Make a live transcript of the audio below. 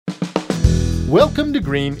Welcome to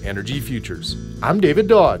Green Energy Futures. I'm David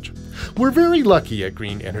Dodge. We're very lucky at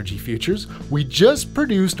Green Energy Futures. We just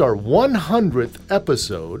produced our 100th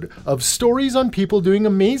episode of stories on people doing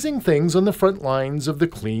amazing things on the front lines of the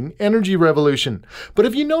clean energy revolution. But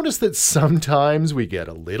have you noticed that sometimes we get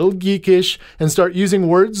a little geekish and start using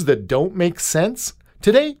words that don't make sense?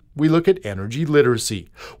 Today, we look at energy literacy.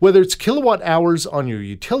 Whether it's kilowatt hours on your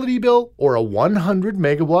utility bill or a 100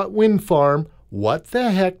 megawatt wind farm, what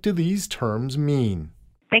the heck do these terms mean?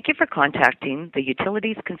 Thank you for contacting the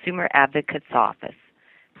Utilities Consumer Advocate's Office.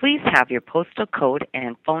 Please have your postal code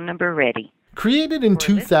and phone number ready. Created in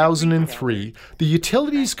 2003, the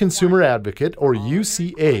Utilities Consumer Advocate, or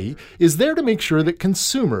UCA, is there to make sure that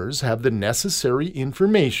consumers have the necessary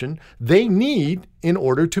information they need in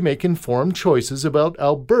order to make informed choices about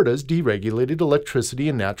Alberta's deregulated electricity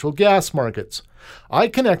and natural gas markets. I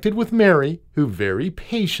connected with Mary, who very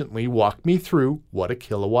patiently walked me through what a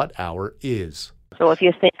kilowatt hour is. So if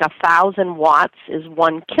you think 1,000 watts is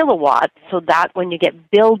 1 kilowatt, so that when you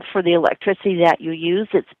get billed for the electricity that you use,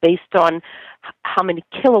 it's based on how many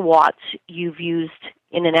kilowatts you've used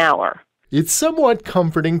in an hour. It's somewhat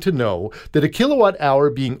comforting to know that a kilowatt hour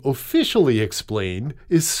being officially explained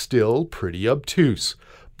is still pretty obtuse.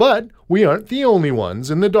 But we aren't the only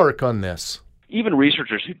ones in the dark on this. Even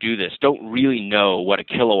researchers who do this don't really know what a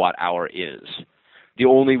kilowatt hour is. The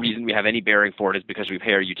only reason we have any bearing for it is because we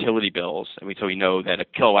pay our utility bills, and so we know that a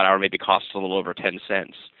kilowatt hour maybe costs a little over 10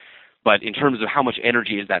 cents. But in terms of how much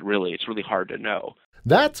energy is that really, it's really hard to know.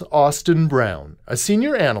 That's Austin Brown, a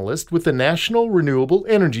senior analyst with the National Renewable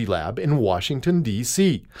Energy Lab in Washington,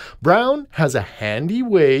 D.C. Brown has a handy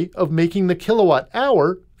way of making the kilowatt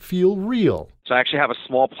hour feel real. So I actually have a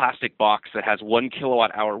small plastic box that has 1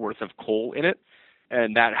 kilowatt hour worth of coal in it,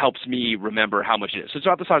 and that helps me remember how much it is. So it's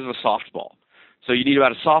about the size of a softball. So you need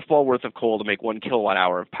about a softball worth of coal to make 1 kilowatt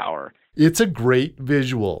hour of power. It's a great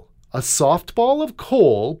visual. A softball of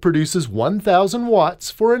coal produces 1,000 watts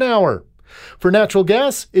for an hour. For natural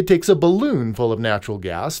gas, it takes a balloon full of natural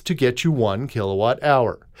gas to get you 1 kilowatt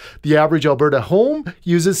hour. The average Alberta home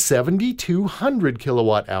uses 7,200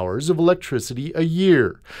 kilowatt hours of electricity a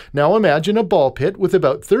year. Now imagine a ball pit with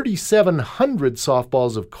about 3,700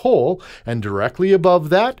 softballs of coal, and directly above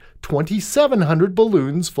that, 2,700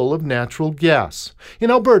 balloons full of natural gas. In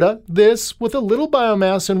Alberta, this, with a little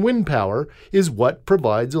biomass and wind power, is what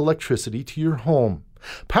provides electricity to your home.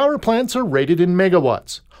 Power plants are rated in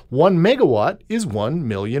megawatts. 1 megawatt is 1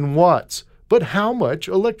 million watts. But how much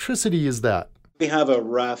electricity is that? We have a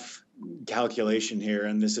rough calculation here,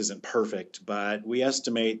 and this isn't perfect, but we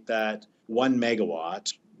estimate that 1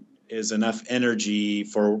 megawatt is enough energy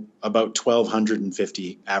for about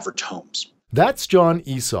 1,250 average homes. That's John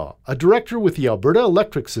Esau, a director with the Alberta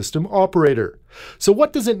Electric System Operator. So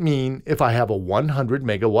what does it mean if I have a 100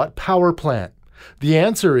 megawatt power plant? The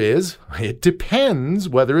answer is, it depends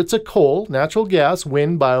whether it's a coal, natural gas,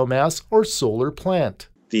 wind, biomass, or solar plant.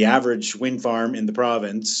 The average wind farm in the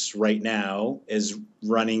province right now is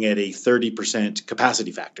running at a 30%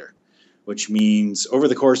 capacity factor, which means over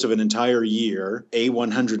the course of an entire year, a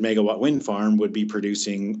 100 megawatt wind farm would be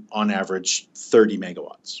producing on average 30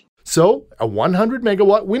 megawatts. So, a 100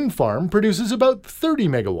 megawatt wind farm produces about 30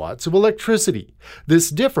 megawatts of electricity.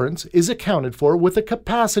 This difference is accounted for with a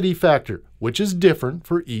capacity factor, which is different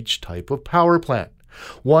for each type of power plant.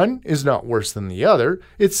 One is not worse than the other,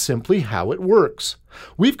 it's simply how it works.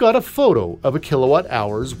 We've got a photo of a kilowatt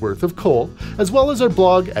hour's worth of coal, as well as our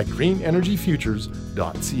blog at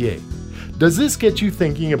greenenergyfutures.ca. Does this get you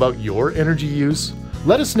thinking about your energy use?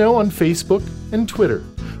 Let us know on Facebook and Twitter.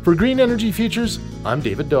 For Green Energy Futures, I'm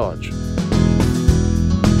David Dodge.